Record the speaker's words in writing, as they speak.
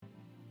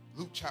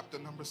Luke chapter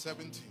number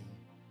 17.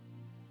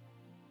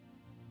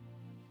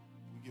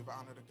 We give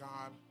honor to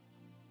God,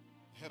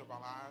 the head of our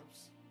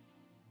lives,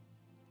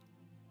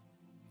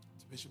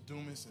 to Bishop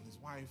Dumas and his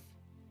wife,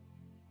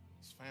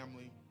 his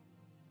family,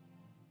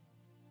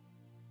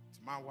 to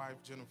my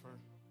wife, Jennifer.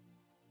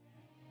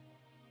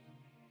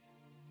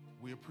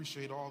 We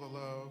appreciate all the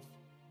love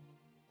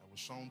that was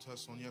shown to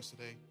us on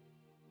yesterday.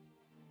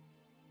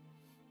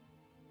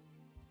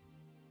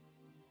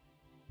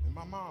 And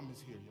my mom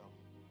is here, y'all.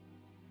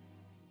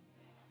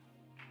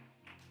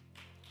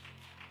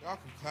 Y'all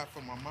can clap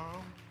for my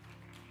mom.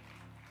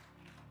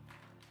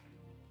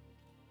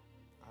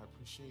 I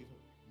appreciate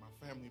my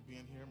family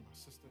being here, my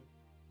sister.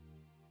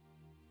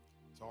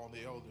 To all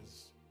the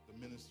elders, the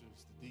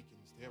ministers, the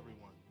deacons, to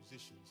everyone,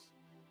 musicians,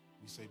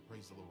 we say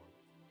praise the Lord.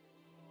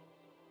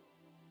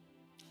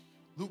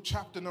 Luke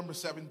chapter number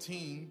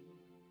 17,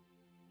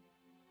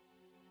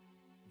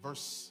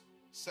 verse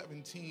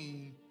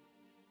 17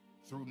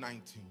 through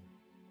 19.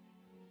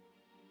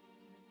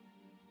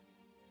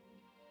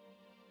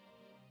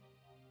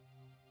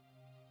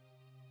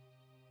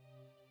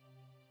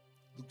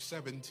 Luke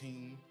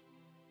 17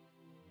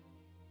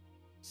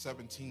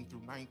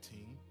 through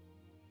 19.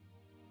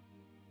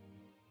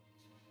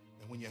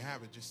 And when you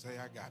have it, just say,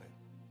 I got it.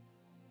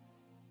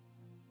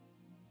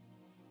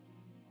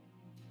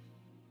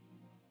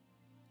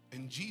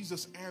 And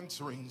Jesus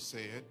answering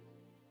said,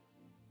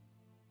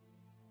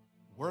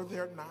 were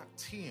there not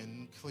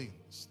 10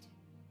 cleansed?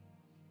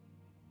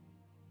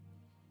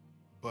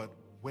 But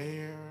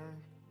where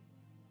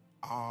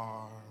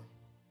are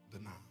the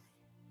 9?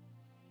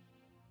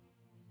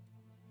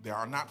 There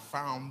are not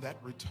found that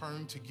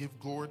return to give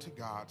glory to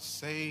God,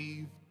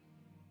 save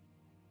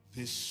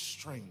this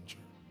stranger.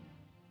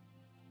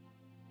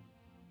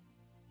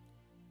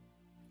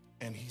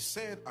 And he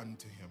said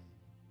unto him,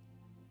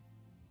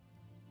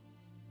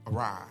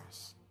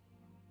 arise,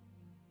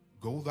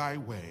 go thy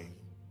way,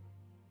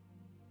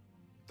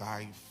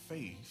 thy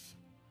faith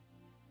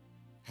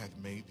hath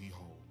made thee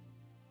whole.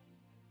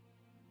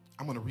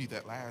 I'm going to read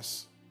that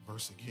last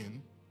verse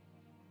again.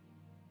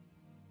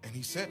 And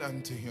he said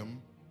unto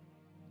him,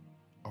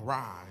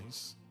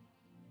 arise,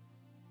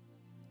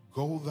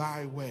 go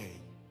thy way,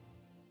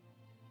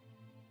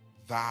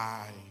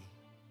 thy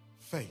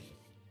faith.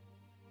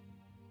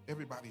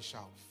 Everybody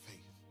shout faith.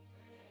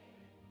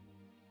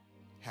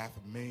 Hath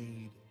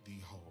made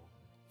thee whole.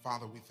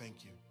 Father, we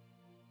thank you.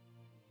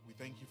 We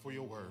thank you for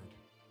your word.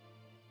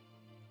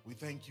 We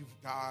thank you,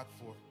 God,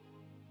 for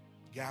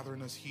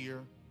gathering us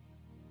here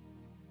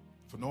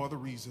for no other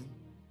reason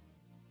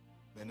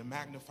than to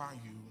magnify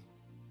you,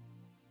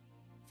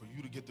 for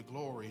you to get the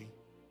glory,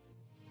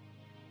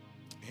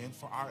 and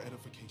for our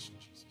edification,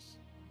 Jesus.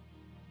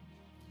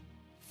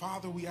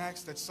 Father, we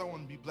ask that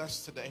someone be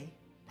blessed today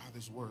by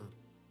this word.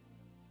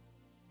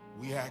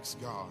 We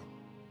ask, God,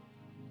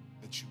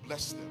 that you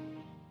bless them.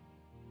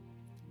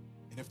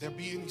 And if there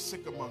be any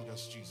sick among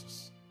us,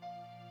 Jesus,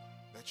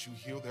 that you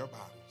heal their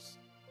bodies.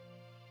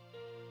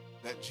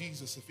 That,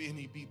 Jesus, if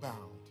any be bound,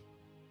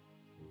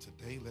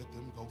 today let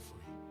them go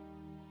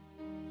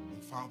free.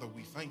 And Father,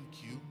 we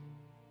thank you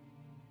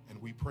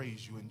and we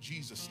praise you in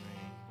Jesus'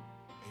 name.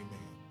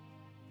 Amen.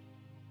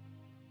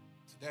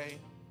 Today,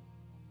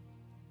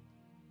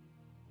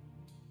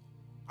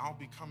 I'll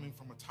be coming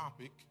from a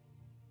topic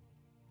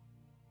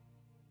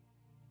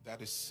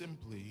that is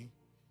simply,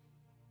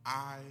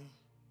 I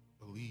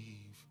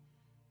believe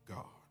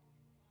God.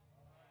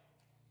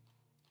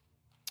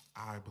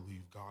 I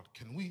believe God.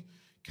 Can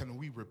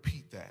we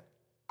repeat that?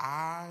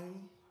 I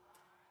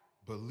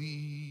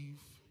believe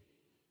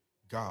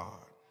God.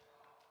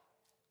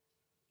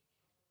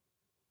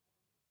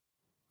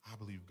 I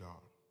believe God.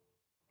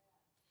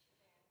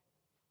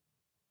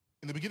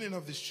 In the beginning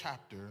of this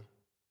chapter,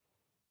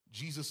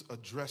 Jesus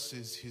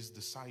addresses his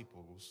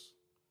disciples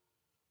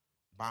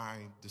by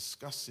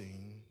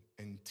discussing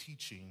and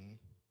teaching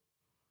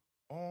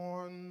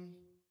on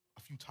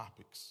a few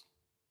topics.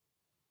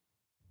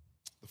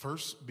 The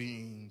first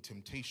being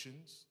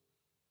temptations.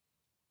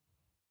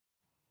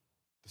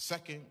 The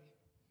second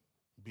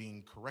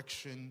being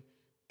correction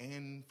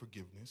and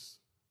forgiveness.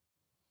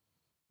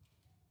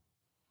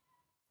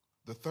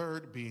 The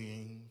third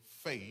being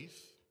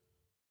faith.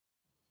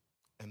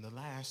 And the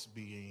last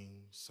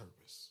being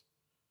service.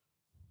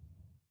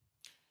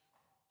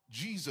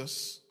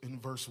 Jesus in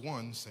verse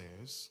 1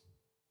 says,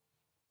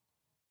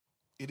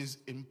 it is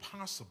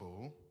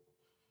impossible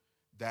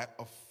that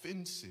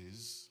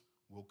offenses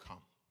will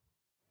come.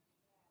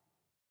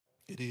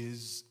 It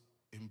is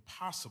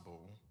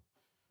impossible,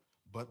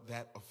 but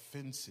that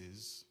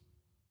offenses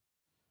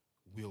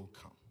will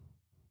come.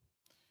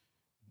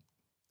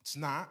 It's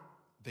not,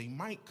 they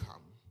might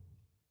come.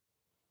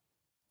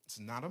 It's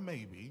not a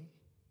maybe.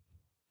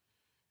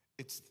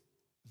 It's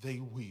they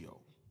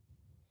will.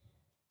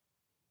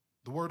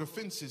 The word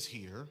offenses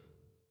here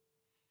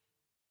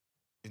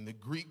in the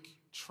Greek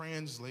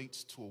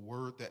translates to a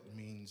word that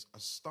means a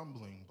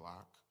stumbling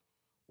block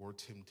or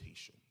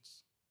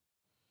temptations.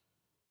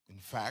 In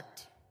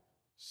fact,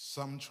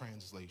 some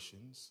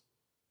translations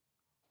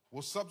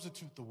we'll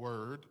substitute the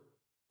word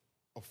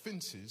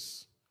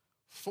offenses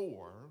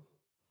for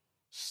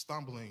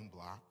stumbling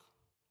block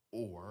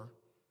or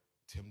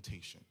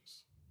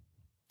temptations.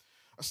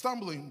 A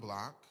stumbling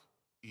block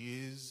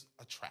is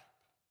a trap.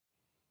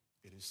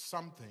 It is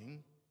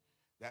something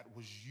that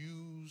was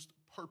used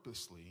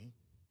purposely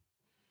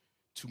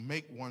to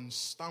make one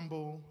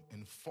stumble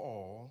and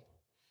fall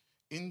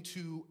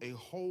into a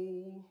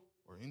hole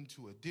or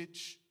into a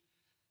ditch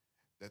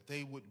that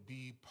they would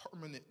be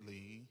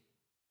permanently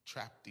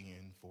trapped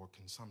in for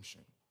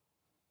consumption.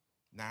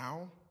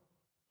 Now,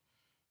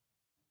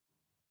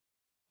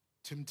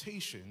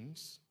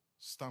 temptations,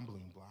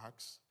 stumbling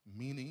blocks,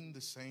 meaning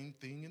the same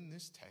thing in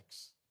this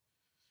text,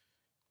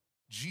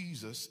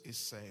 Jesus is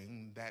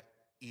saying that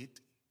it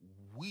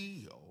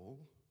will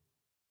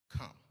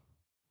come.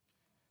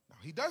 Now,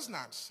 he does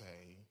not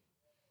say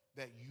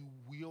that you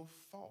will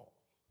fall,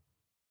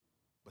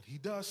 but he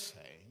does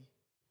say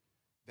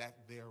that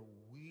there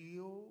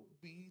will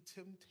be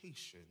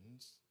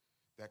temptations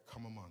that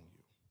come among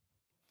you.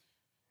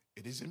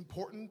 It is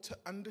important to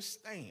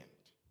understand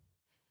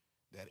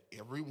that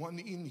everyone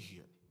in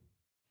here,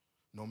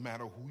 no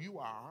matter who you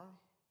are,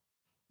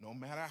 no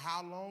matter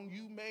how long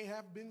you may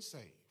have been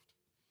saved,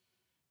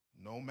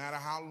 no matter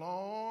how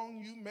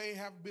long you may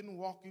have been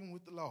walking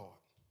with the Lord,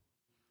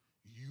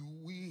 you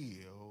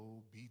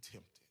will be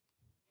tempted.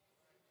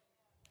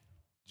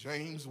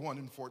 James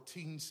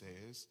 1:14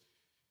 says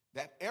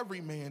that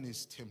every man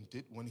is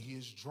tempted when he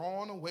is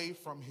drawn away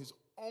from his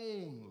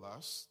own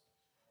lust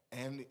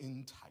and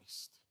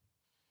enticed.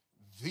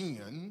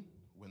 Then,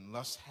 when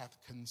lust hath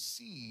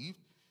conceived,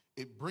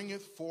 it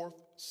bringeth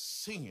forth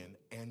sin,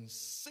 and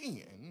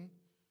sin,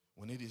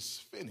 when it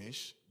is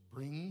finished,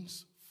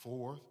 brings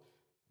forth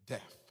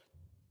death.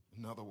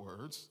 In other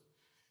words,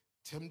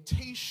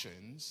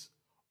 temptations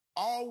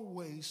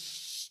always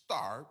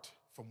start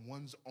from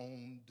one's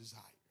own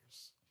desires.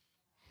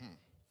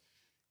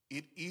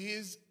 It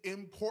is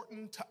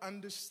important to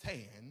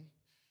understand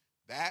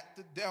that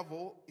the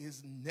devil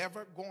is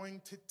never going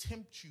to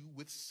tempt you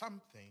with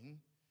something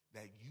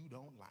that you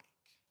don't like.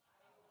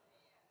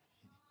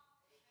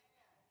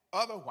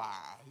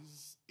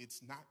 Otherwise,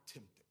 it's not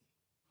tempting.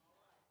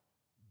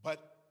 But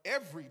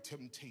every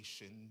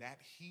temptation that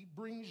he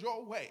brings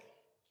your way,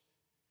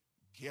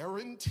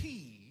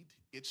 guaranteed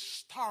it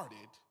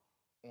started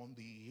on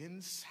the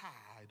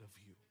inside of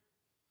you.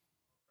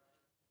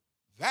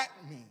 That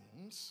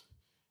means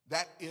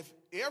that if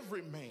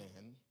every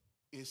man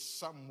is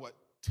somewhat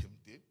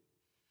tempted,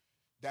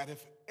 that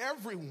if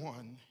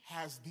everyone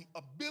has the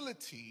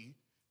ability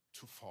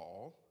to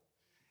fall,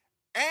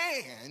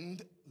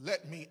 and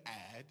let me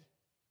add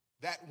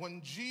that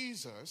when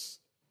Jesus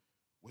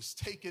was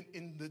taken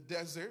in the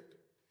desert,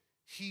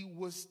 he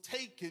was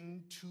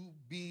taken to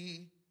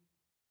be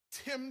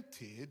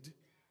tempted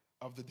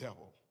of the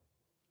devil.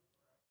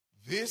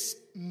 This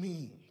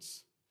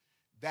means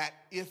that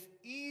if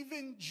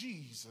even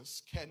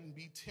Jesus can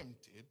be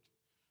tempted,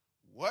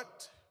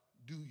 what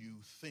do you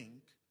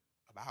think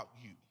about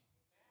you?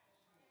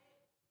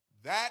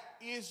 That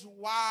is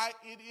why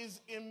it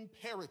is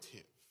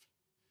imperative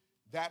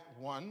that,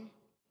 one,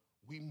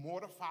 we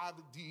mortify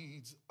the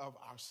deeds of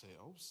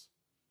ourselves,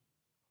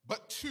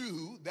 but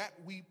two, that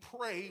we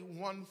pray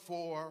one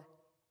for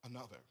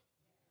another.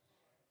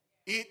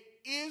 It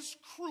is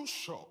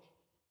crucial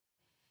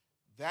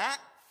that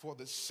for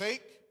the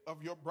sake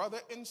of your brother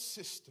and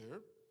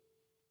sister,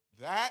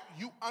 that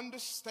you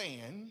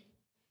understand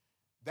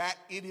that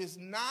it is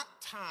not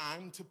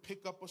time to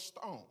pick up a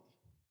stone.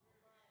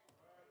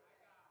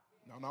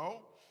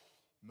 No.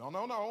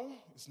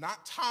 It's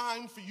not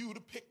time for you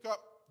to pick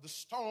up the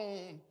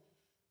stone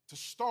to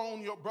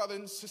stone your brother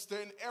and sister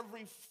in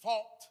every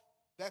fault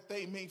that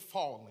they may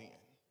fall in.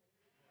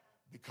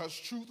 Because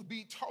truth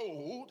be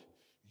told,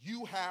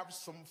 you have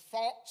some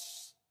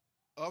faults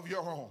of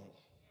your own.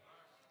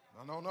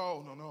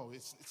 No.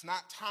 It's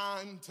not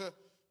time to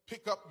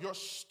pick up your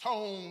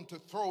stone to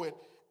throw it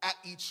at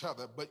each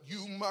other, but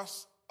you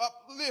must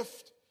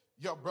uplift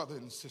your brother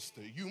and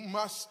sister. You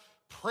must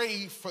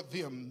pray for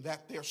them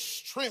that their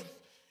strength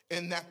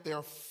and that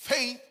their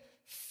faith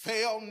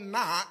fail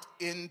not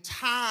in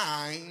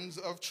times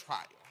of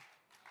trial.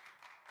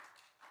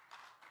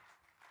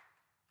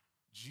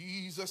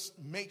 Jesus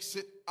makes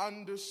it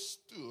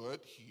understood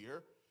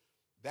here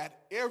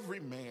that every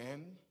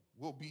man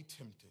will be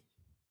tempted.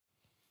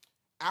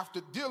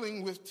 After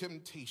dealing with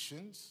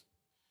temptations,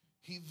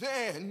 he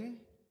then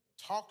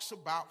talks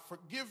about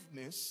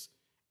forgiveness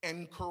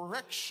and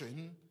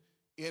correction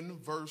in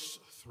verse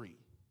 3.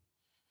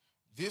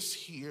 This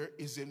here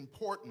is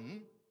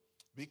important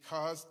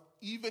because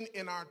even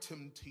in our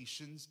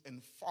temptations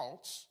and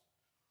faults,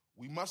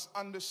 we must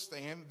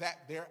understand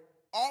that there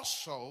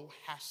also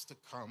has to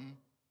come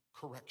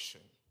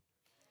correction.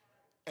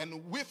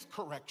 And with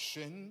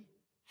correction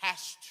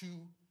has to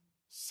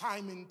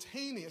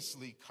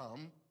simultaneously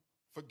come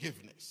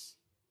forgiveness.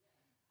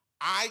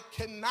 I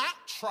cannot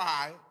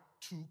try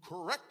to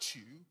correct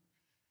you,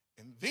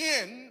 and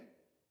then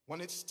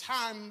when it's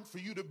time for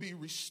you to be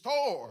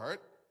restored,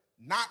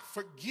 not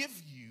forgive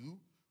you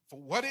for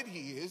what it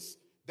is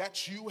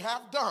that you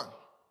have done.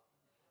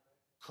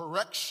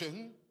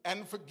 Correction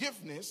and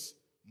forgiveness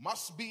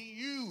must be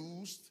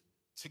used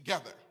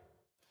together.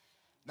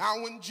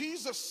 Now, when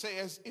Jesus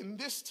says in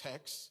this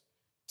text,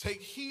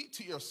 take heed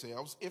to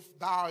yourselves, if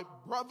thy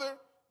brother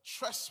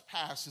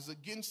trespasses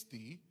against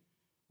thee,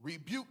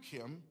 rebuke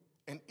him,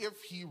 and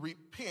if he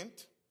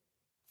repent,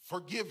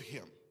 forgive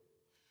him.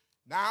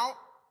 Now,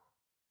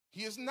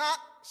 he is not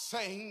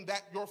saying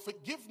that your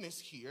forgiveness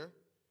here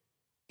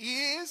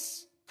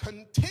is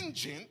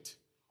contingent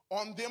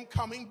on them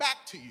coming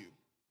back to you.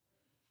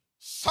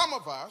 Some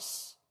of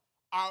us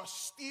are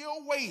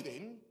still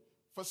waiting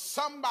for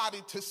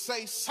somebody to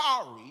say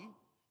sorry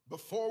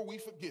before we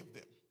forgive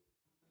them.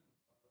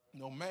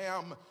 No,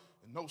 ma'am,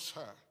 no,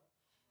 sir.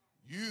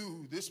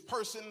 This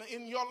person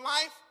in your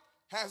life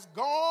has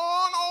gone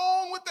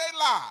on with their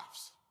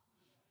lives,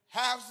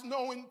 has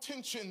no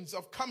intentions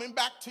of coming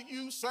back to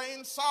you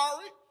saying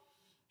sorry,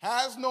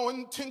 has no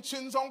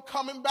intentions on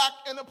coming back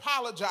and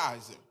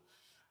apologizing,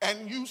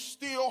 and you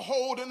still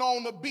holding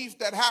on the beef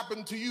that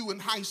happened to you in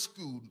high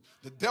school.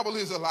 The devil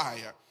is a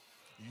liar.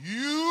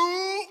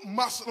 You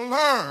must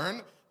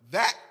learn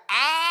that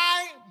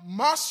I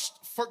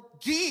must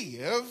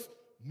forgive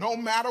no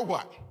matter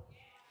what.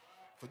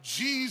 For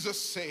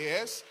Jesus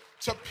says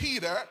to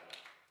Peter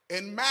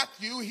in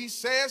Matthew, he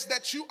says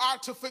that you are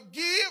to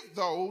forgive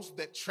those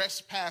that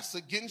trespass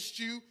against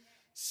you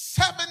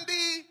 70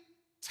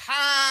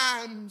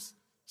 times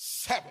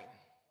 7.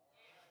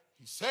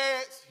 He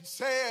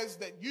says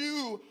that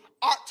you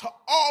ought to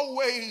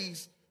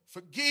always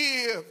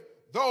forgive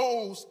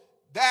those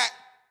that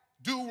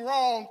do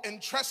wrong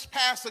and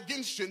trespass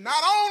against you.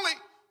 Not only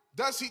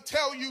does he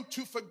tell you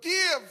to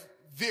forgive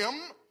them,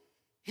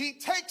 he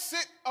takes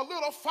it a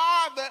little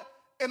farther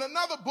in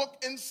another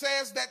book and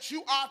says that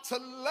you are to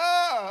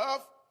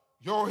love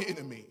your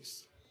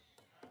enemies.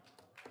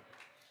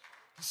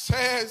 He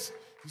says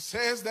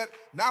that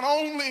not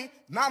only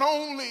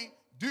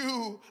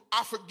do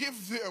I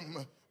forgive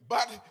them,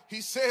 but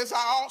he says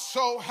I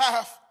also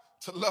have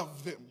to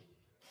love them.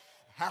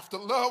 I have to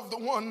love the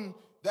one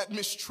that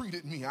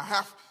mistreated me. I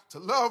have to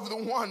love the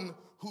one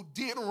who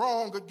did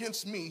wrong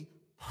against me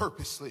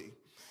purposely.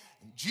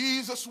 And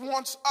Jesus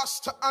wants us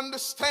to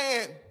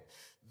understand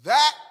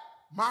that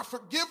my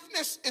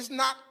forgiveness is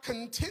not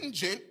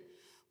contingent,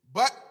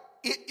 but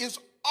it is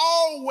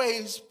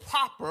always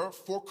proper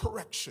for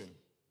correction.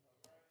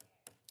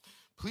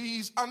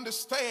 Please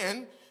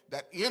understand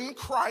that in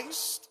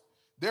Christ,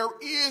 there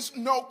is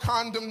no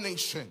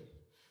condemnation.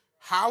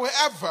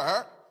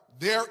 However,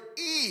 there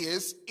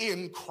is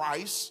in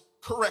Christ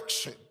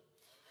correction.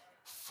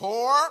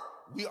 For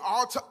we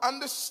are to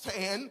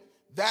understand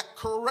that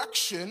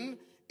correction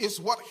is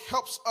what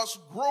helps us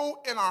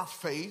grow in our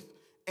faith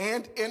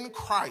and in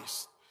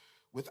Christ.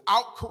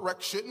 Without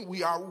correction,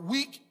 we are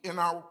weak in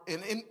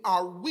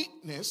our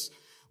weakness,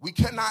 we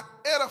cannot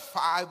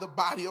edify the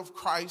body of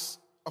Christ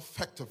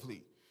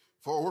effectively.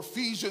 For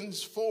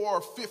Ephesians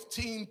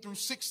 4:15 through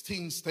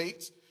 16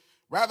 states,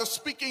 rather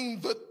speaking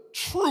the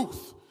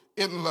truth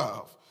in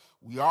love,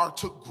 we are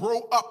to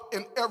grow up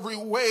in every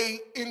way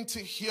into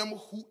him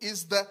who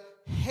is the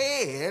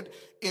head,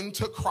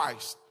 into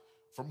Christ,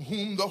 from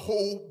whom the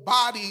whole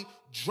body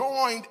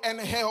joined and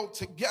held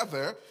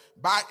together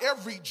by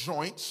every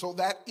joint so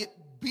that it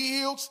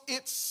builds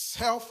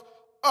itself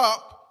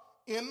up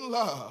in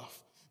love.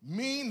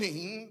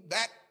 Meaning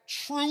that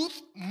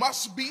truth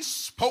must be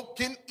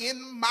spoken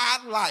in my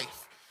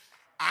life.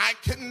 I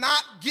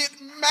cannot get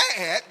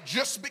mad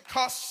just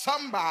because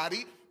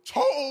somebody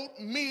told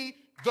me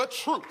the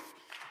truth.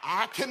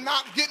 I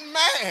cannot get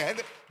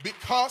mad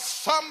because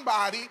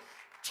somebody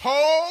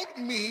told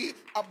me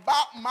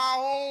about my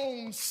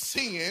own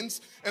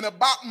sins and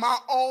about my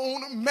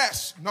own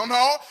mess. No,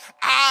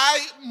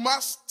 I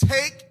must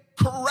take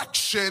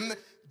correction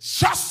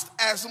just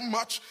as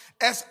much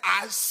as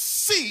I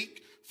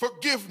seek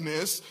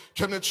forgiveness.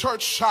 Can the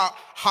church shout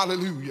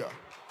hallelujah?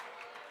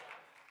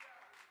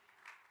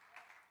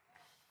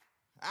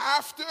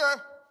 After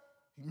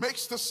he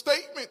makes the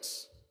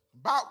statements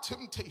about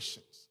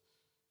temptations,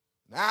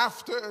 and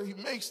after he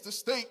makes the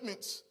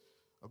statements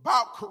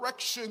about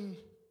correction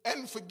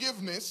and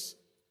forgiveness,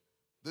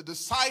 the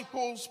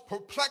disciples,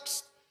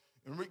 perplexed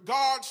in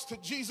regards to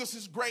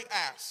Jesus' great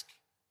ask.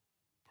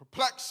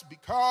 Perplexed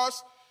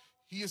because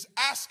he is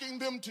asking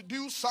them to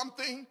do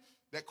something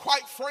that,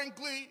 quite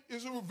frankly,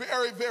 is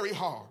very, very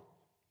hard.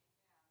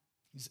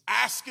 He's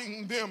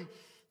asking them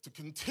to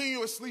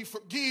continuously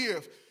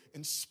forgive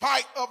in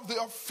spite of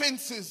the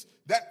offenses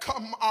that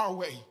come our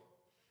way.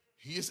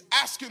 He is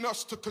asking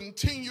us to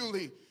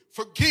continually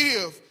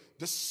forgive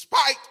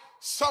despite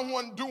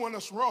someone doing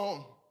us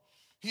wrong.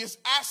 He is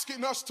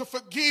asking us to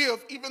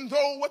forgive even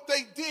though what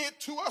they did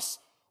to us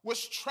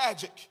was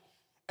tragic.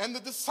 And the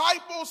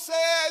disciple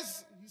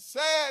says,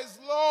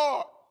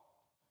 Lord,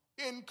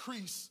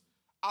 increase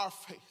our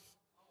faith.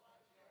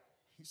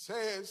 He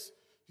says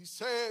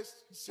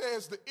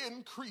to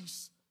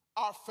increase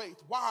our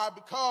faith. Why?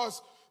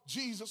 Because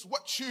Jesus,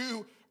 what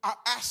you are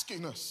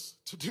asking us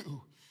to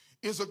do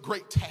is a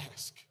great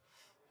task.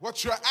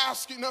 What you're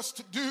asking us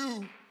to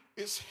do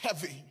is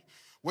heavy.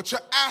 What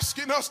you're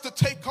asking us to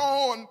take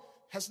on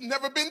has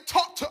never been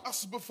taught to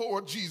us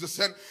before, Jesus.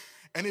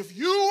 And if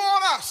you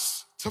want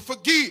us to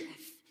forgive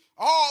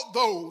all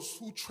those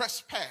who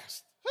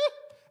trespass,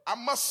 I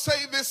must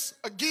say this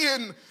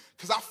again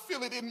because I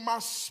feel it in my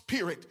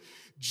spirit.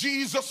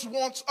 Jesus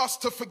wants us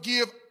to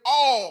forgive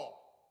all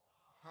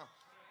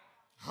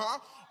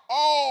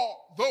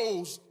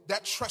those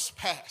that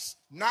trespass.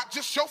 Not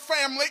just your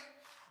family,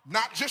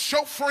 not just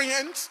your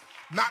friends,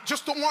 not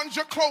just the ones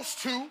you're close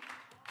to.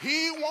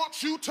 He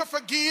wants you to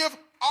forgive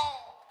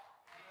all.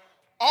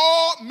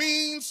 All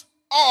means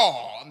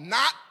all,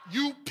 not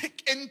you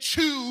pick and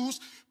choose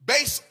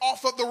based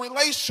off of the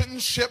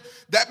relationship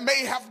that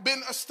may have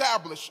been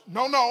established.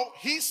 No,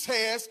 he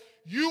says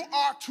you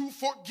are to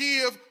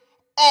forgive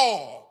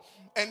all.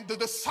 And the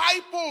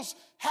disciples,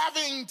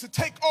 having to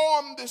take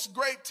on this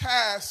great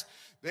task,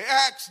 they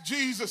asked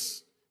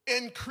Jesus,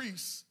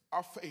 increase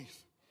our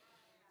faith.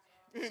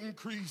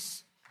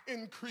 Increase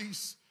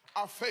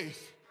our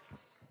faith.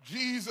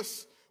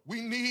 Jesus, we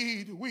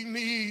need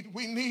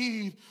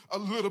a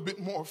little bit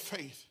more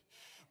faith.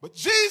 But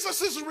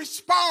Jesus'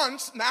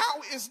 response now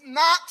is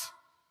not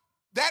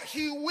that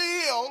he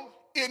will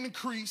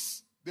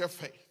increase their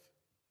faith.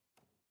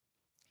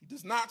 He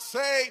does not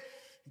say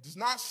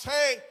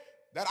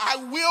that I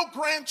will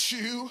grant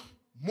you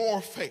more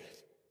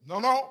faith.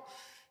 No.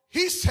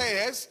 He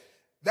says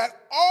that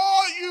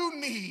all you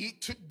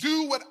need to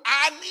do what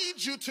I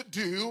need you to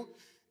do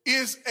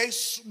is a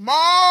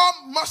small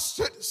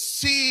mustard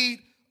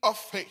seed of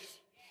faith.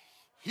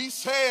 He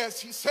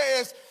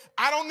says,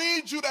 I don't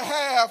need you to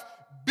have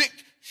big,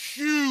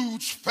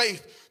 huge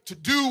faith to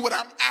do what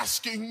I'm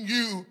asking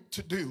you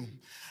to do.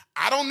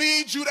 I don't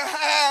need you to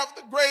have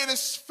the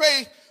greatest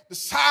faith, the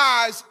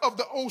size of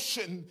the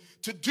ocean,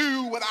 to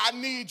do what I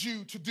need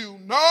you to do.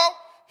 No,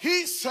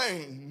 he's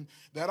saying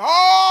that all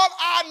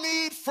I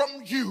need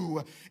from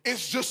you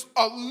is just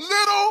a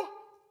little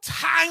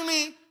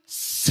tiny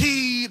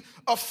seed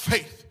of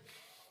faith.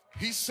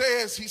 He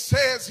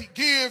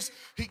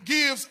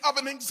gives of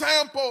an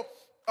example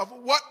of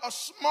what a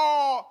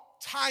small,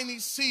 tiny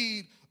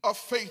seed of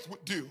faith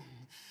would do.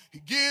 He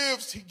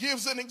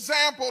gives an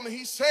example, and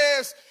he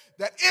says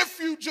that if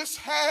you just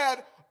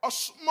had a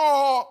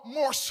small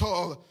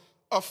morsel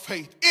of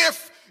faith,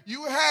 if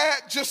you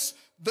had just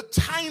the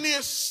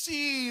tiniest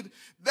seed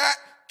that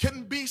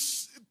can be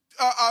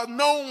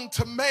known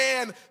to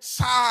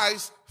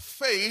man-sized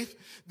faith,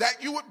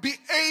 that you would be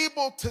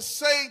able to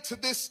say to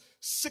this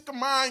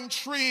sycamore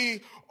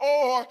tree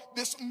or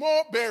this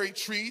mulberry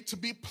tree to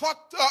be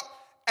plucked up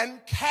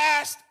and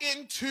cast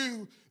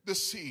into the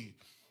sea.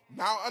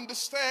 Now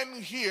understand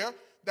here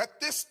that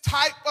this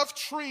type of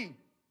tree,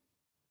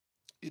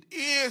 it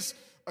is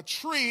a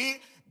tree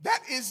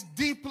that is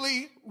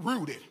deeply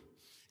rooted.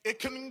 It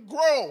can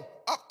grow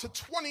up to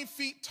 20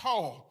 feet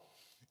tall.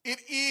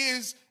 It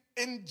is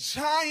a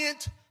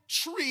giant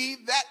tree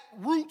that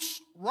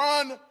roots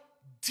run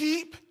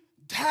deep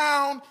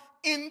down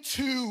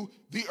into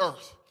the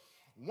earth.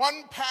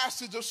 One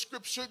passage of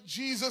scripture,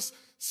 Jesus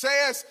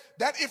says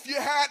that if you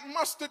had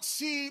mustard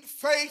seed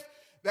faith,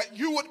 that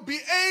you would be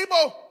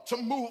able to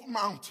move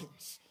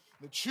mountains,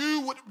 that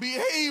you would be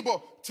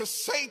able to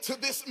say to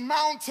this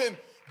mountain,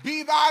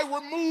 be thy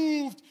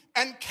removed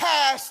and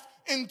cast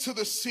into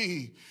the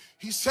sea.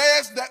 He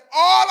says that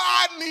all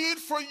I need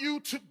for you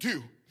to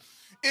do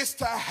is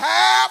to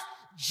have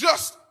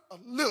just a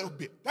little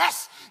bit.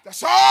 That's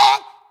all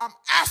I'm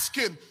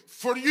asking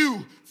from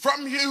you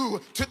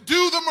to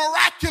do the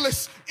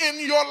miraculous in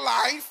your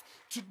life,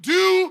 to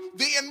do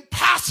the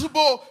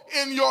impossible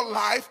in your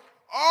life.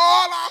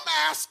 All I'm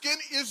asking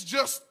is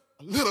just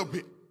a little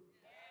bit.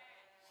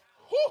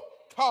 Whew,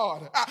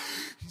 God,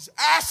 he's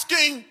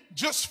asking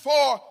just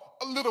for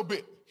a little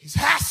bit. He's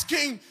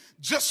asking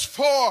just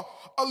for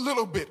a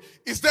little bit.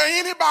 Is there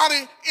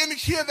anybody in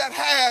here that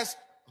has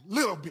a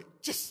little bit?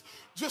 Just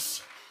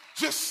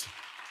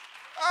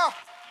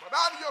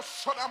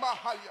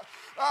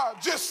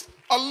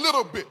a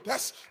little bit.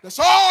 That's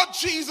all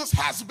Jesus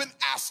has been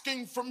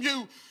asking from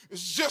you,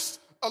 is just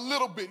a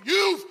little bit.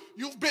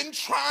 You've been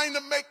trying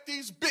to make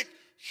these big,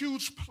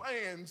 huge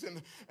plans,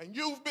 and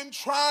you've been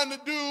trying to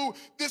do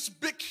this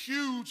big,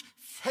 huge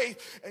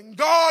faith. And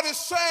God is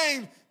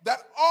saying that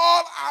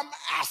all I'm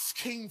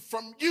asking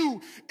from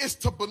you is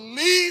to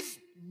believe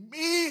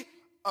me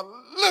a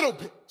little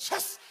bit.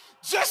 Just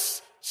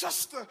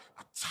a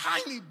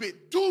tiny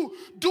bit. Do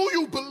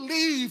you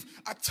believe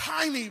a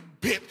tiny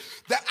bit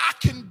that I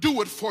can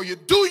do it for you?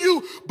 Do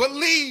you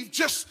believe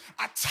just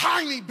a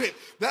tiny bit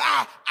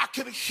that I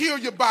can heal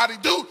your body?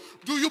 Do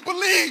you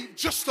believe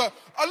just a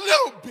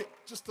little bit?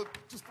 Just a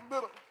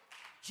little.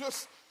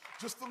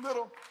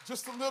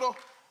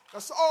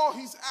 That's all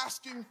he's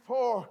asking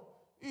for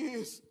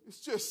is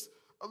just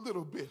a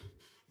little bit.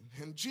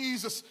 And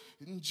Jesus,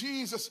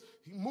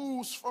 he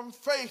moves from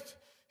faith.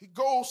 He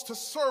goes to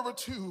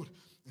servitude.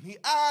 And he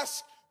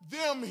asks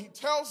them, he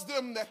tells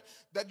them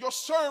that your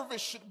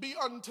service should be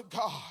unto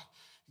God.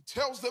 He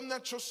tells them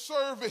that your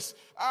service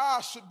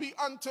should be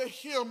unto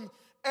him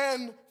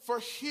and for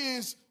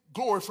his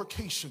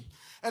glorification.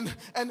 And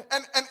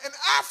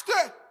after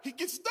he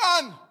gets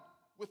done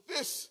with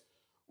this,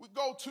 we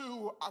go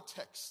to our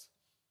text.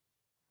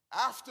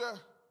 After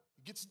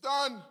he gets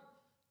done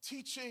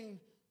teaching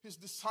his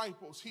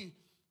disciples, he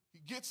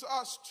gets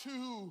us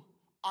to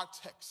our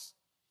text.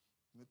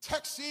 And the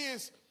text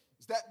is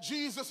that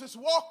Jesus is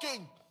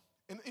walking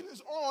and it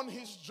is on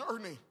his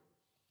journey.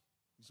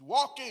 He's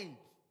walking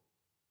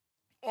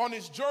on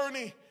his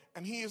journey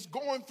and he is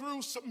going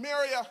through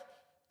Samaria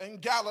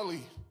and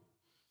Galilee.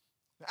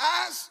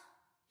 As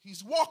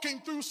he's walking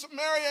through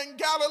Samaria and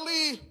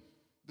Galilee,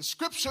 the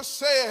scripture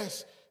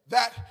says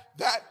that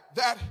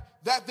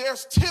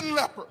there's 10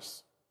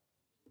 lepers.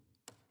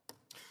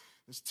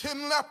 There's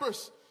 10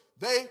 lepers.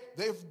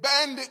 They've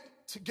banded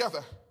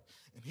together.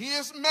 And he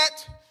is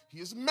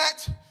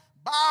met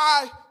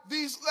by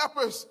these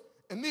lepers.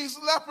 And these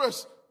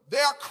lepers, they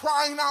are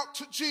crying out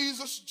to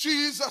Jesus,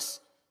 Jesus,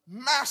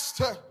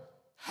 Master,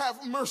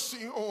 have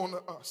mercy on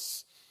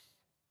us.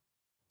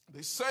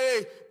 They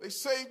say,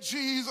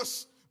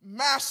 Jesus,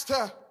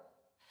 Master,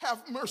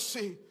 have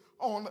mercy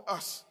on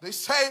us. They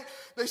say,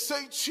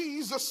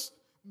 Jesus,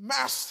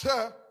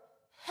 Master,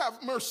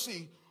 have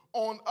mercy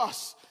on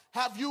us.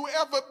 Have you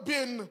ever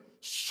been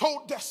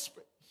so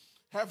desperate?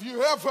 Have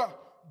you ever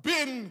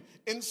been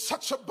in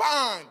such a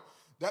bind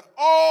that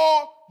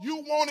all you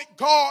wanted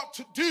God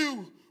to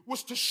do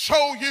was to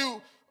show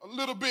you a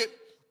little bit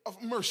of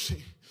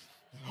mercy?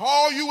 And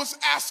all you was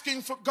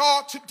asking for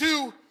God to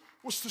do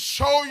was to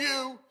show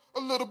you a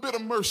little bit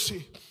of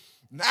mercy.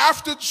 And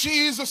after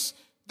Jesus,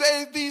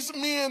 these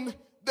men,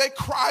 they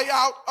cry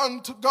out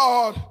unto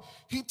God.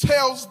 He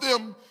tells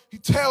them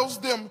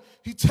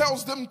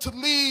to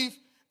leave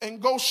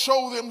and go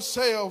show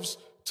themselves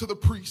to the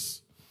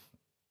priests.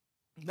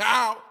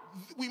 Now,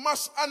 we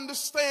must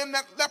understand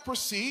that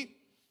leprosy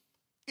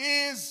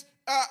has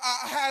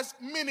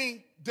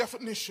many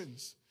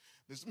definitions.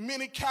 There's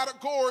many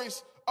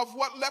categories of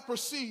what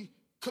leprosy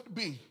could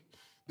be.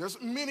 There's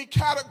many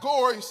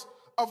categories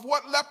of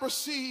what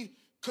leprosy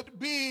could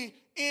be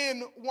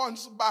in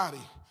one's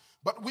body.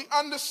 But we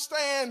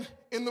understand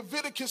in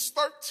Leviticus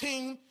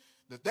 13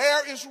 that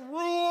there is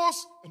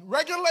rules and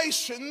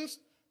regulations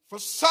for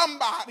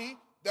somebody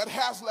that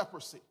has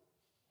leprosy.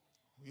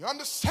 We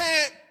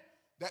understand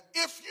that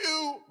if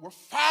you were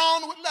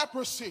found with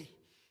leprosy,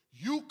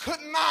 you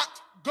could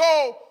not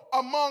go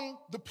among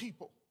the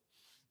people,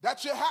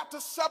 that you had to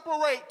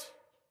separate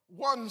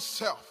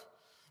oneself.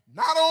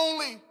 Not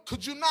only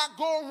could you not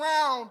go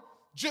around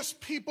just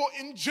people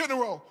in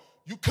general,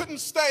 you couldn't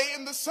stay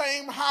in the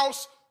same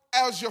house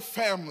as your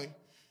family.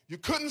 You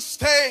couldn't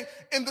stay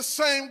in the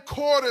same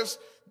quarters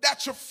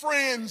that your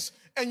friends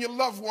and your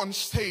loved ones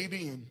stayed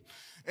in.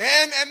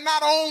 And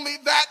not only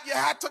that, you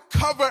had to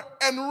cover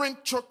and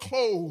rent your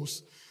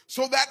clothes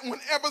so that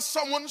whenever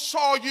someone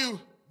saw you,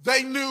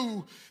 they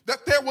knew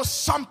that there was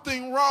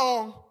something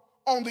wrong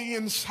on the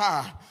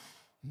inside.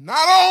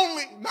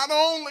 Not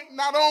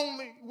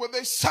only were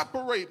they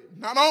separated,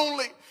 not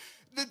only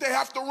did they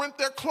have to rent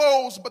their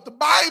clothes, but the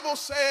Bible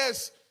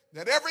says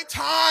that every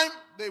time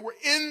they were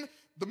in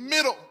the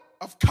middle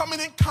of coming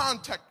in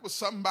contact with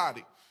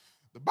somebody,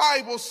 the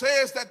Bible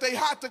says that they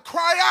had to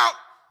cry out,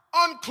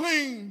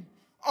 unclean,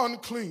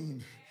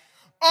 unclean,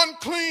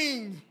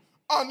 unclean,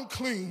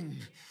 unclean.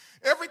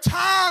 Every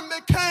time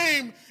they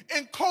came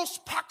in close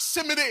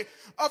proximity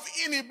of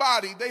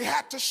anybody, they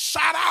had to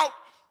shout out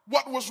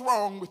what was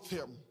wrong with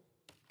him.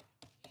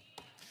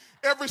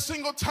 Every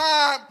single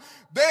time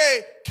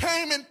they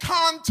came in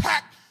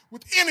contact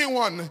with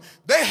anyone,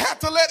 they had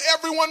to let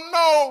everyone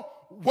know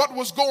what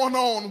was going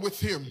on with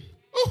him.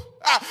 Ooh,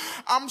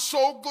 I'm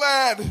so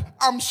glad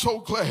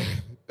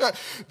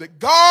that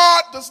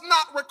God does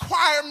not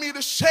require me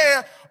to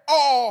share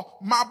all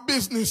my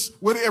business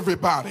with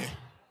everybody.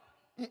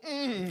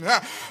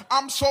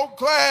 I'm so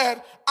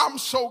glad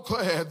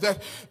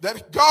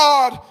that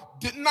God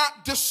did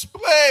not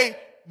display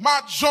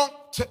my junk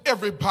to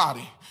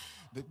everybody.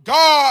 That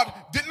God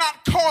did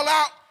not call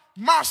out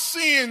my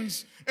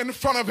sins in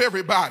front of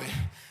everybody.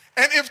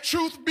 And if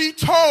truth be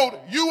told,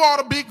 you ought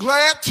to be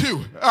glad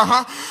too.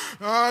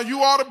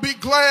 You ought to be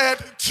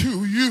glad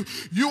too.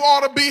 You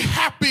ought to be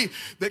happy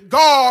that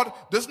God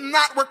does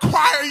not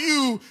require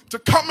you to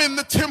come in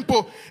the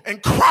temple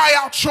and cry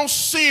out your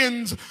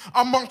sins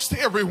amongst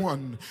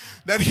everyone.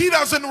 That he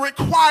doesn't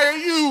require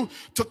you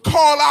to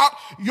call out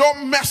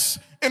your mess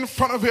in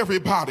front of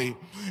everybody.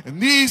 And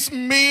these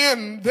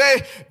men,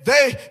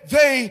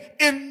 they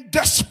in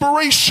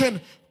desperation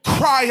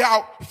cry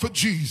out for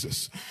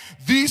Jesus.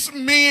 These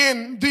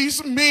men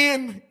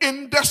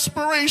in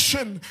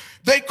desperation,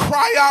 they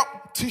cry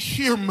out to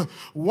him,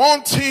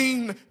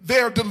 wanting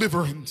their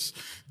deliverance.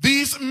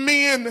 These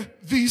men,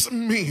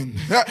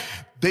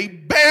 they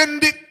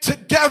banded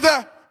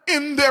together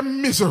in their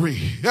misery.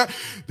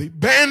 They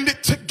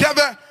banded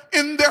together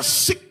in their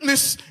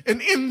sickness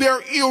and in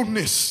their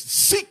illness,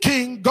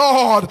 seeking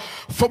God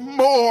for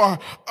more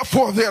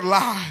for their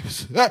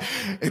lives.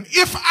 And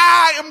if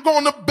I am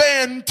going to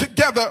band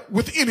together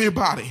with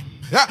anybody,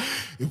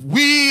 if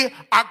we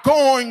are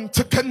going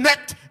to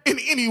connect in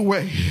any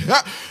way,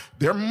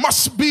 there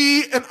must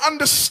be an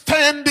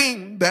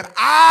understanding that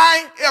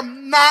I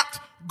am not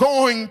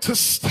going to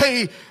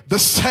stay the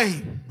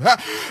same.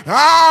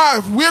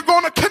 If we're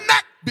going to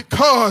connect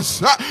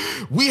because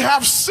we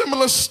have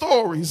similar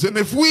stories, and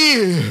if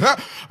we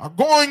are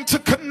going to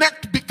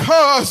connect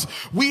because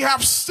we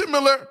have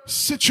similar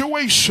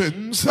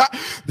situations,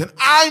 then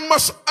I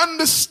must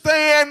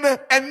understand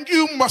and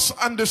you must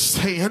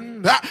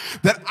understand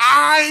that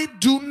I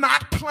do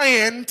not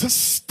plan to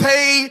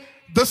stay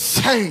the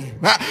same,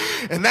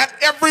 and that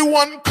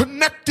everyone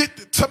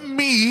connected to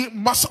me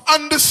must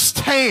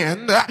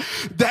understand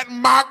that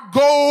my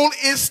goal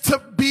is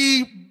to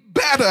be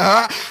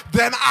better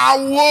than I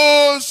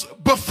was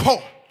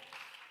before.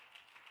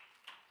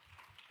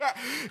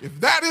 If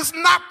that is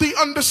not the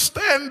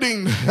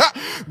understanding,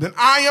 then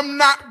I am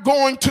not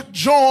going to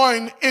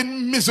join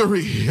in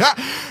misery.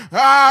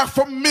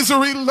 For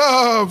misery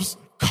loves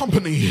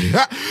company.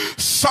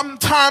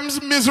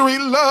 Sometimes misery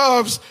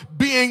loves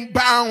being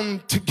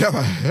bound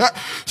together.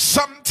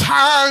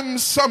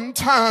 Sometimes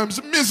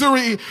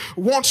misery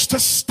wants to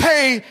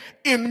stay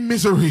in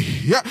misery.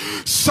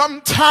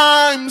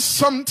 Sometimes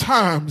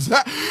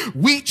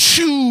we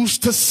choose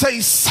to stay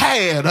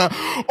sad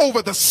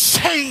over the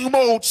same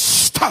old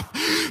stuff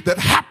that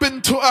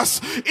happened to us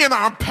in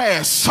our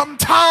past.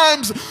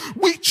 Sometimes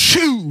we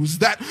choose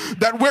that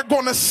we're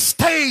going to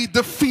stay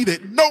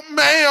defeated. No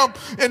ma'am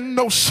and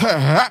no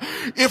sir.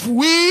 If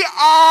we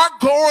are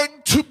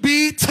going to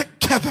be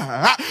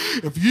together,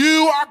 if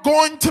you are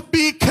going to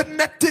be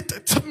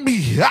connected to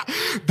me,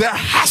 there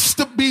has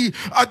to be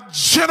a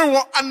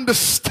general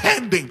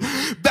understanding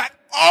that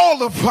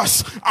all of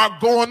us are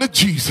going to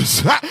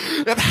Jesus.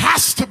 It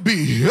has to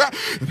be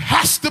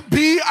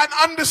an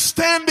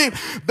understanding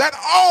that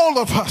all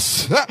of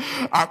us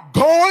are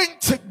going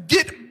to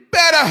get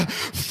better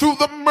through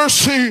the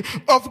mercy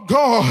of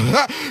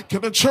God.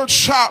 Can the church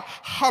shout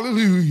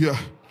hallelujah?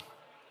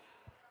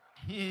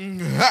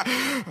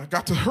 I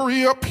got to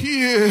hurry up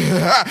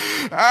here.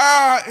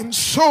 And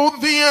so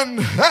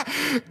then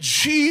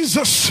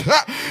Jesus,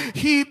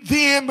 he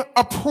then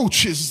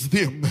approaches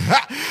them.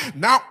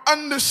 Now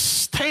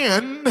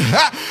understand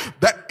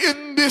that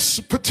in this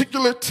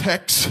particular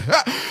text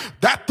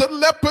that the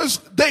lepers,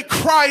 they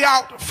cry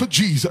out for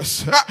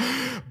Jesus.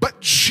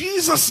 But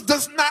Jesus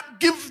does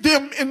not give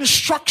them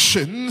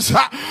instructions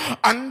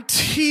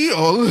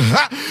until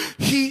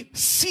he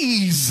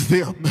sees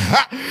them.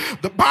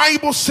 The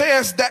Bible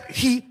says that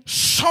he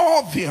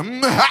saw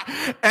them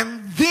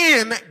and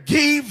then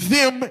gave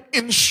them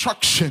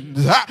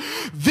instructions.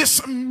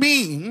 This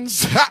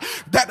means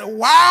that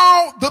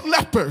while the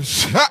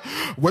lepers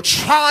were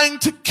trying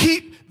to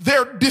keep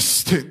their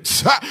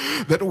distance,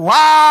 that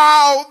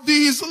while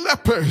these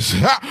lepers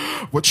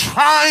were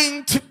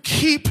trying to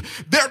keep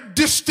their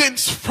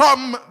distance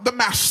from the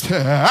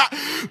master,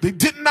 they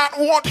did not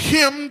want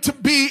him to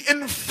be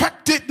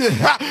infected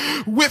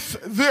with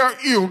their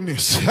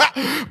illness.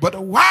 But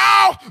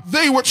while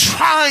they were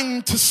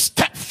trying to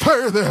step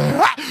further,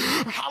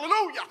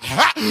 hallelujah,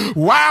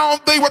 while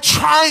they were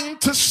trying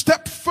to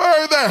step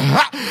further,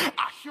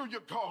 I hear you,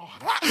 God,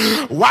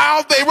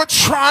 while they were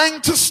trying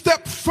to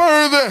step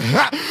further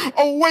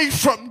away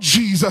from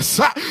Jesus,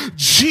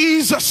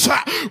 Jesus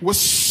was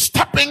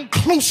stepping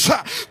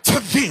closer to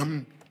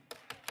them.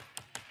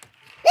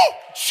 Oh,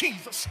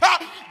 Jesus.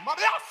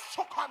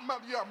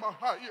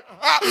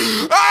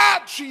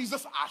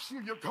 Jesus, I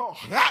hear you, God.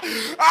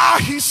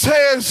 He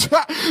says,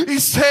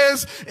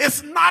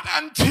 it's not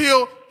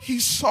until he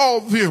saw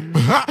them,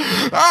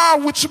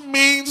 which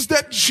means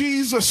that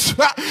Jesus,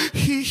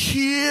 he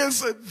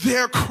hears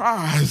their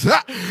cries,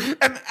 and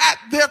at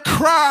their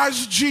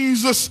cries,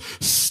 Jesus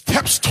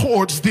steps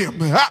towards them.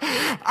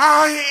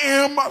 I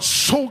am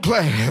so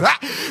glad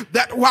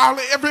that while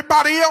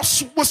everybody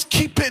else was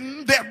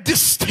keeping their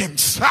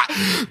distance,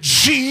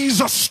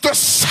 Jesus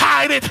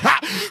decided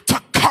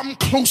to come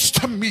close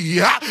to me.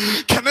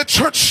 Can the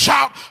church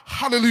shout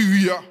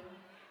hallelujah?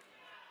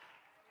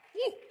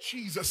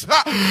 Jesus,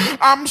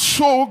 I'm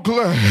so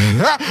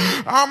glad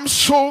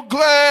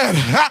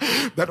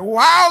that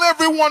while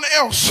everyone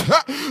else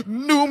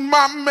knew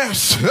my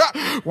mess,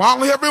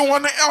 while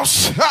everyone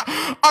else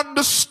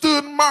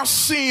understood my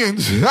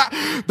sins,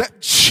 that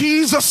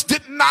Jesus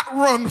did not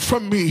run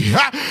from me,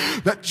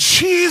 that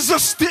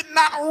Jesus did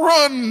not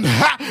run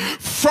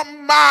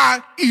from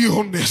my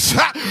illness,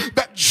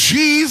 that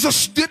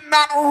Jesus did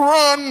not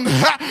run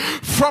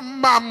from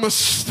my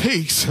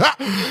mistakes,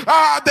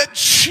 that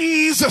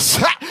Jesus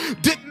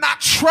did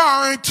not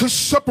try to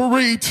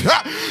separate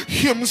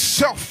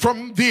himself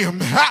from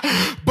them.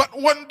 But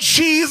when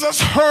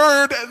Jesus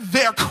heard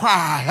their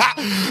cry,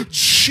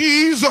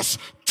 Jesus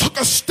took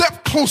took a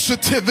step closer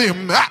to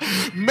them.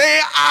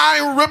 May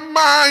I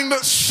remind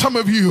some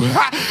of you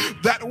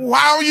that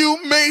while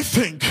you may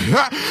think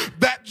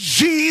that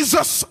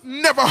Jesus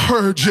never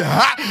heard you,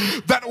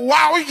 that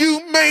while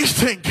you may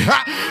think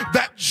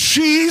that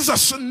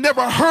Jesus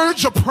never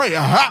heard your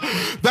prayer,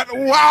 that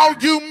while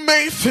you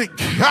may think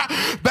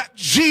that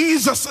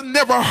Jesus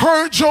never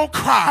heard your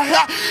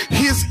cry,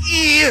 his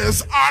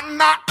ears are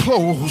not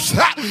closed,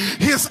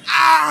 his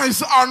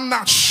eyes are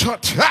not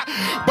shut,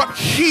 but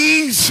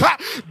he's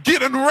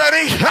getting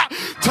ready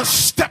to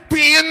step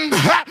in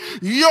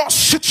your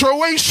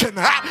situation.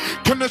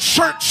 Can the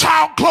church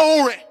shout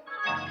glory?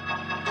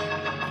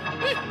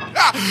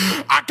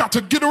 I got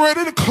to get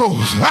ready to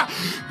close.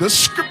 The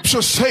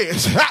scripture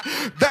says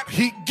that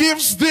he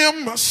gives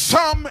them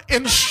some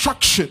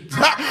instructions,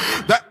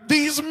 that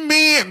these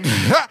men,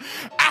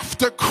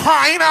 after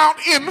crying out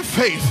in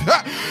faith,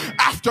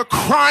 after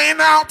crying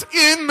out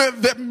in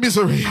their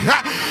misery,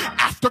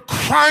 after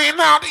crying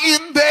out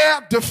in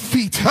their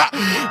defeat,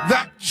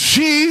 that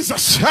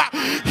Jesus,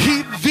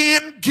 he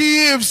then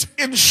gives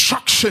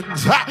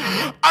instructions.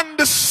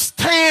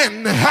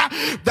 Understand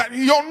that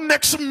your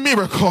next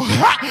miracle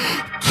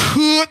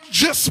could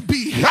just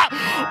be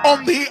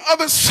on the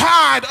other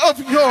side of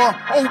your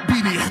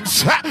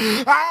obedience.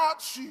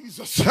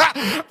 Jesus,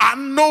 I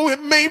know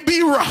it may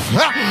be rough.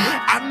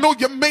 I know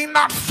you may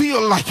not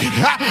feel like it.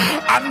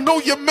 I know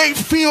you may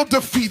feel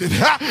defeated.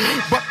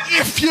 But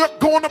if you're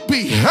going to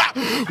be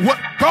what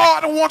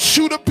God wants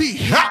you to be,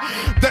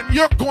 then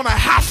you're going to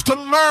have to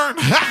learn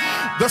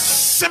the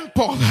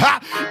simple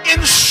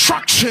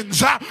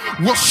instructions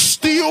will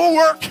still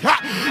work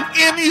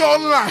in your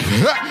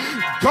life.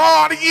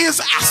 God is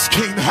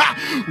asking,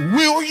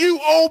 will you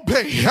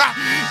obey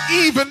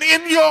even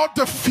in your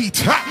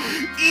defeat,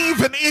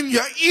 even in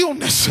your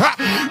illness,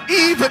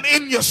 even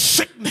in your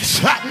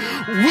sickness?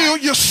 Will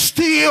you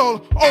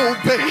still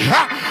obey?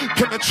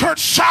 Can the church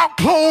shout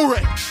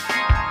glory?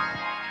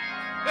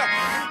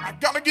 I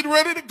gotta get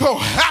ready to go,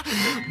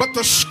 but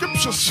the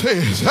scripture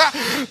says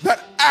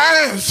that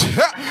as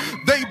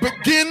they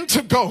begin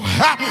to go,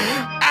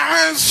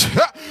 as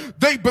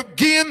they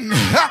begin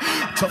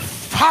to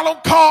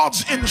follow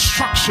God's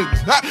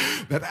instructions,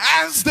 that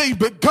as they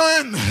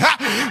begun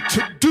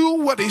to do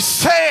what he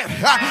said,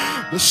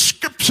 the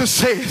scripture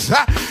says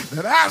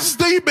that as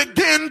they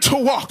began to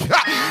walk,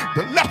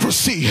 the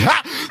leprosy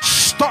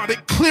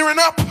started clearing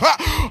up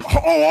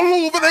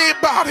all over their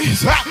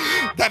bodies,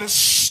 that it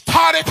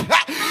started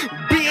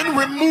being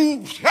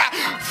removed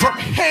from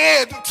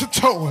head to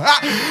toe,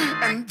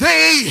 and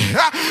they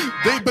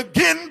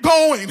begin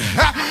going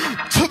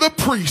to the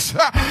priest.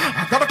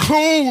 I gotta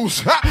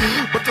close,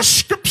 but the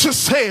scripture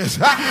says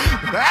that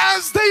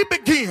as they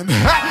begin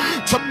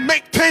to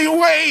make their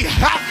way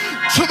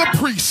to the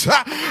priest,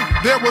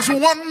 there was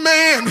one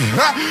man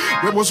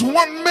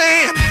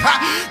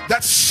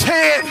that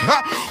said,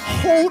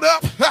 hold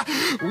up,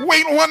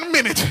 wait 1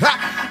 minute.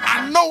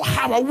 I know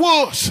how I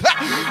was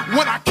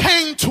when I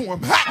came to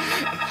him.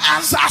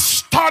 As I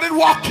started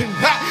walking,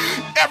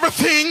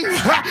 everything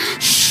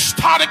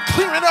started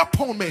clearing up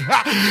on me.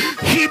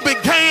 He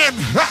began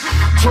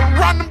to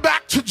run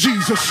back to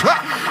Jesus,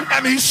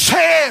 and he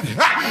said,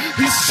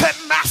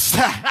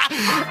 Master,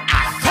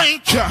 I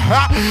thank you.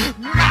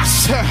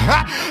 Master,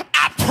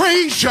 I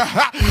praise you.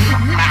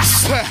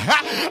 Master,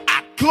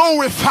 I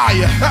glorify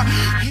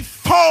you. He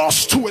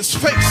falls to his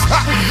face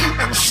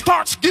and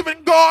starts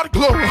giving God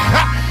glory.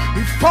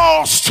 He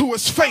falls to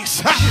his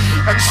face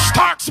and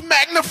starts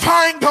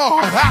magnifying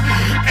God.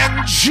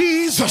 And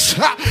Jesus,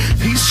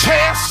 he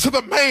says to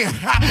the man,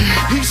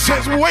 he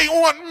says, wait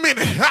 1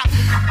 minute.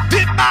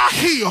 Didn't I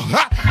heal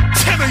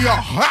 10 of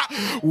y'all?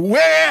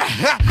 Where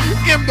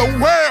in the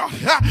world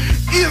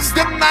is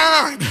the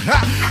 9?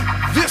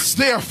 This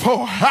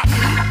therefore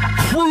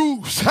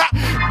proves that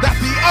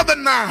the other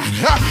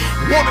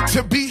 9 wanted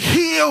to be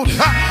healed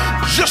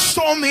just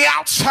on the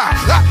outside,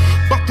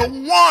 but the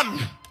one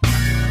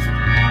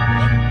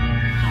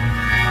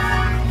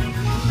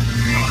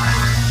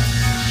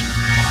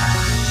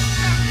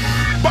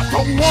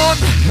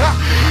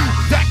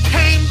that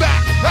came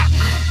back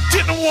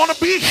didn't want to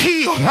be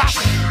healed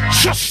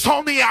just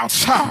on the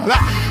outside,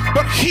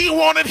 but he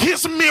wanted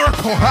his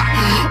miracle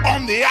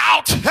on the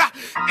out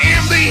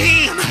and the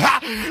in.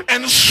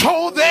 And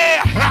so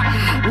there,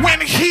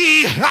 when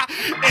he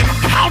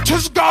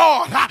encounters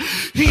God,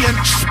 he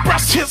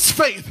expresses his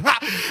faith.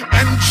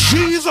 And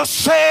Jesus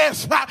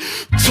says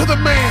to the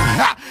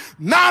man,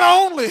 not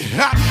only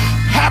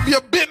have you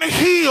been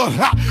healed,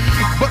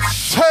 but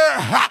sir,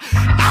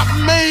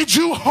 I've made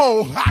you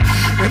whole.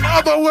 In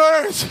other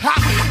words,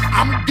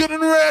 I'm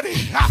getting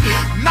ready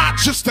not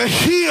just to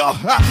heal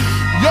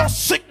your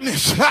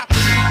sickness,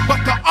 but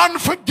the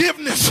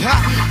unforgiveness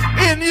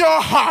in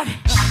your heart.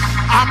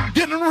 I'm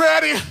getting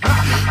ready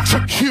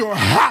to cure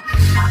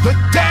the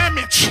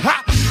damage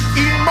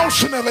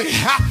emotionally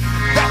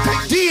that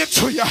they did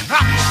to you.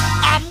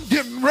 I'm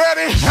getting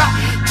ready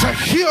to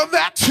heal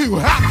that too.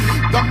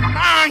 The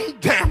mind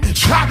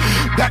damage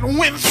that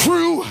went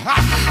through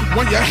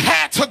when you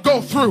had to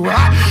go through.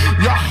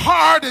 Your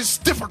heart is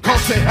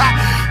difficulty.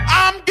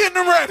 I'm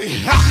getting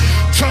ready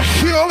to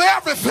heal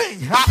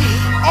everything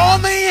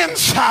on the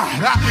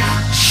inside,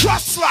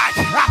 just like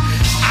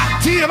I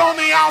did on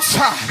the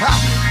outside.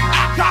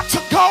 I got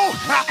to go,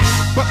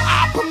 but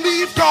I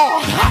believe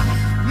God,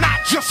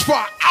 not just for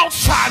an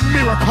outside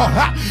miracle,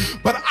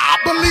 but I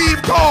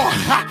believe God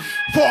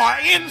for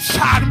an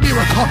inside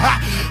miracle.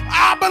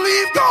 I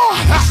believe God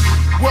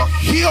will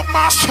heal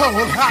my soul.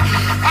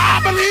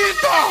 I believe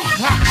God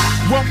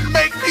will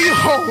make me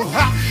whole.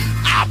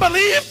 I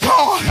believe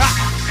God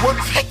will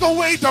take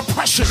away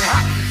depression.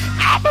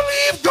 I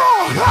believe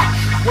God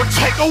will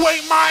take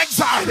away my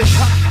anxiety.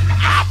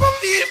 I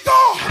believe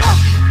God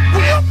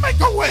will make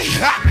a way.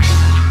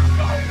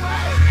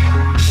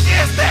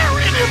 Is there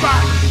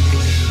anybody?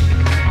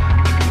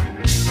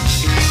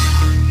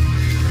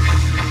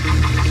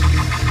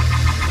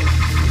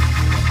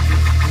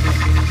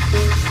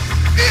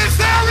 Is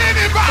there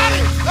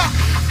anybody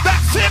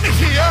that's in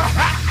here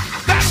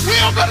that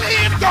will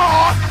believe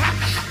God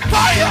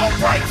for your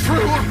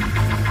breakthrough?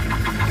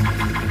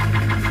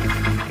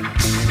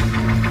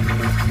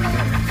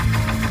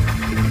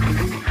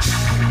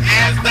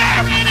 Is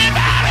there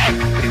anybody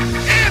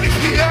in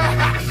here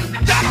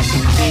that'll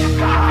believe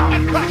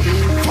God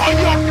for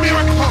your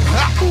miracle?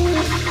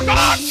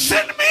 God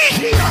sent me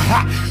here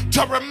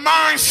to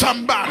remind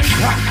somebody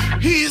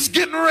He's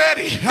getting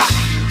ready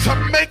to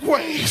make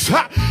ways.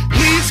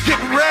 He's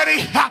getting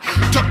ready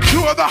to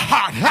cure the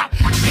heart.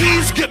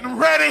 He's getting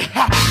ready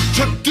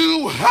to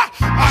do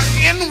an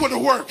inward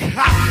work.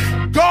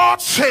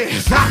 God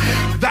says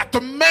that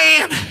the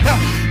man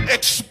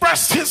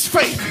expressed his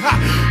faith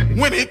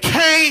when he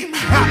came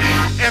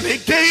and he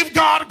gave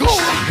God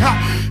glory.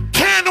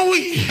 Can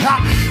we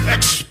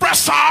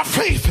express our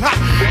faith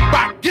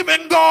by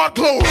giving God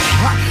glory?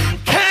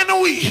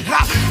 Can we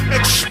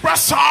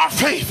express our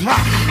faith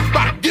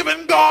by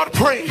giving God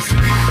praise?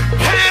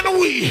 Can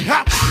we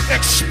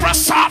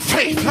express our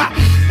faith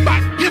by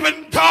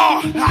giving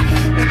God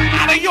an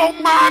out of your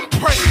mind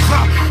praise?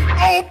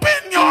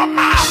 Open your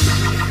mouth.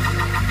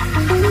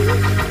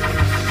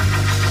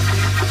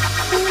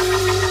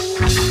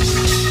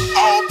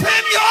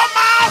 Open your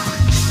mouth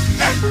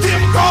and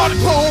give God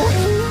glory.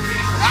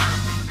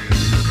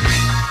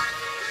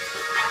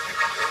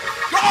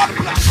 God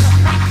bless you.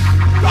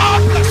 God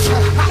bless you.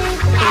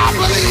 I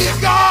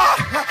believe God.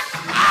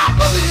 I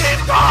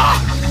believe God.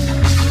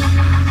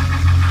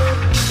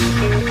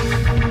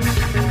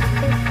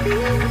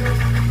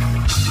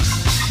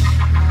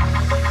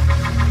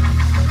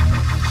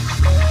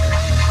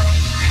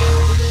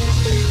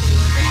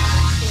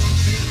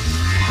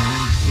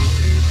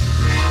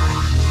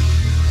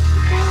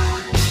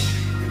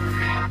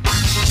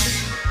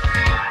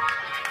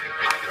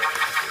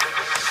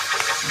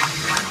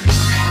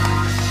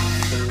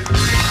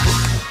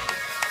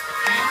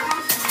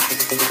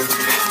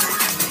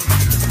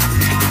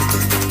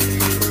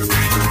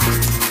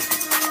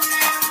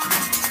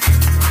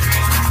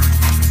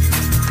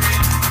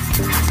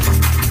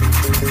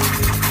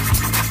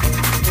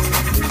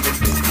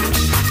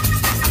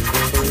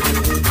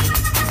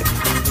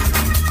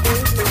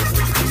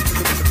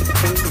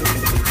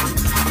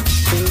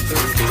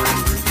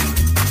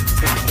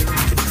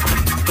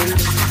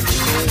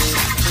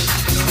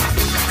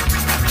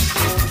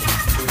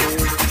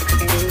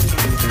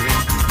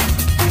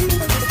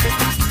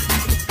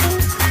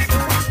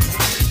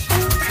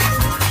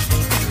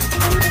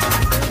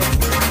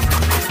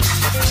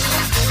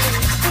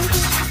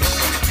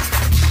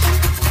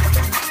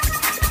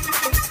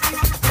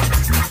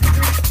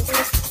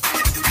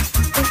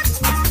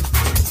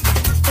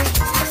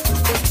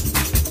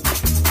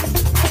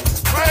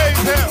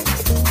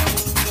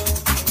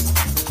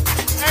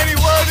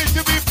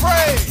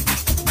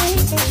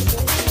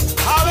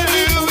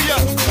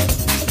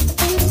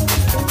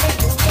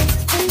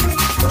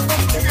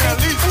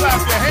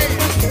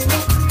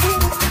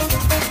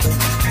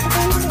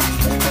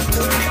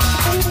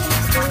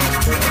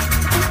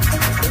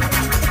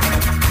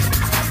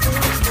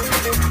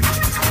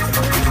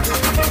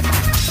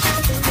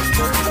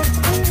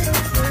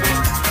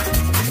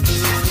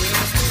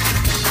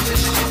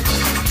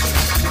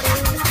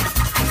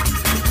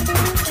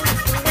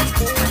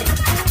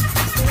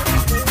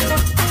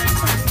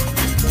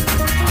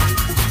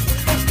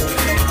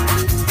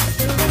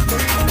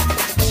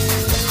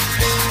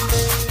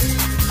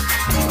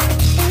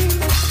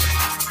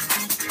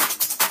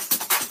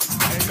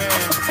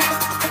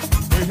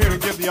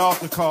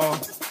 Altar call.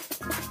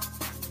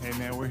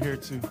 Amen. We're here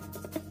to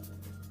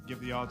give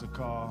the altar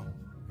call.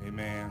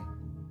 Amen.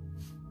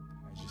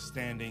 As you're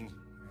standing,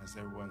 as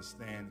everyone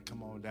stand,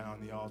 come on down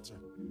the altar.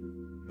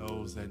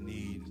 Those that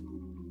need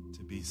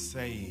to be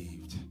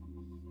saved.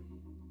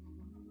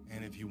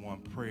 And if you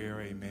want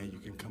prayer, amen, you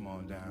can come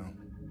on down.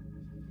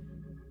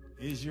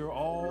 Is your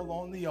all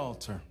on the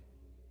altar?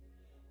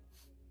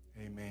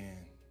 Amen.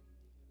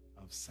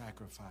 Of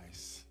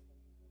sacrifice.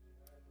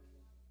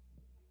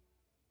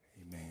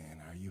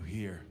 Amen. Are you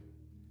here?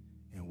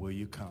 And will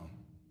you come?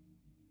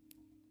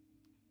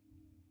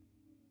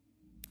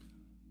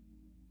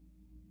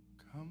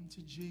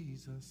 to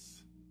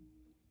Jesus.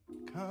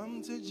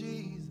 Come to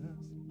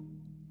Jesus.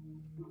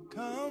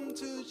 Come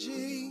to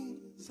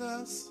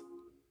Jesus.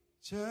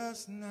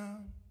 Just now.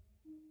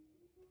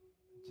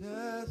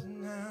 Just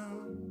now.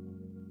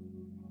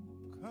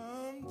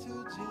 Come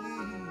to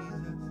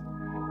Jesus.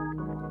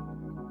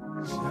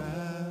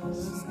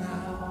 Just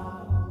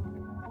now.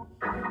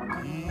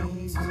 He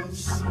will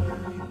save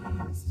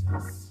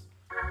us.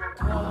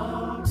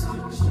 Come to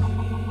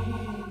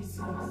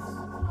Jesus.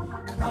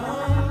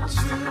 Come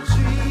to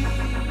Jesus.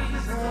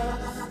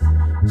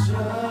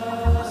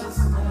 Just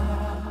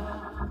now.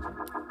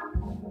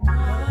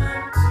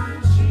 Come to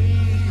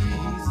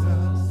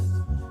Jesus.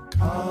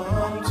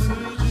 Come to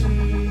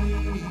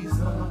Jesus.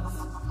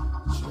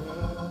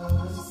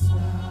 Just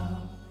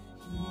now.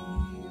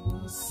 He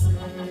will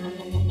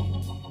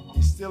save.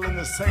 He's still in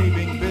the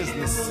saving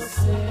business.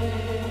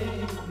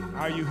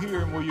 Are you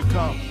here and will you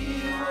come?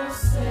 He will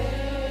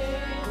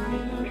save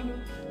you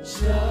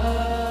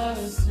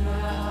just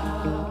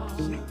now.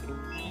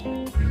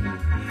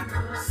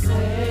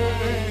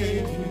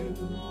 Save you.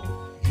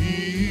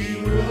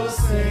 He will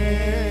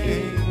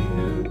save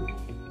you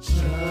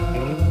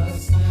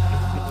just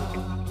now.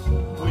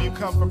 Will you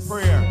come for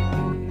prayer?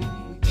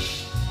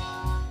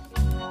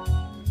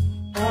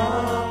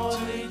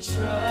 Only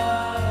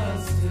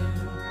trust Him.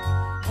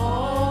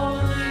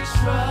 Only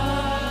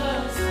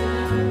trust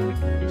Him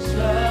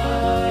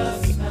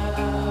just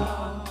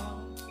now.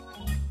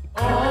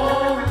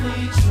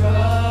 Only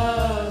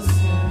trust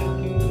Him.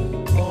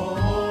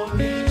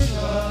 Only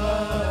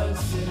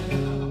trust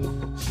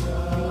Him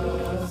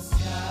just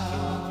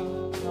now.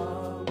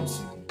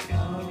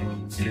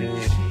 Come to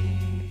Jesus.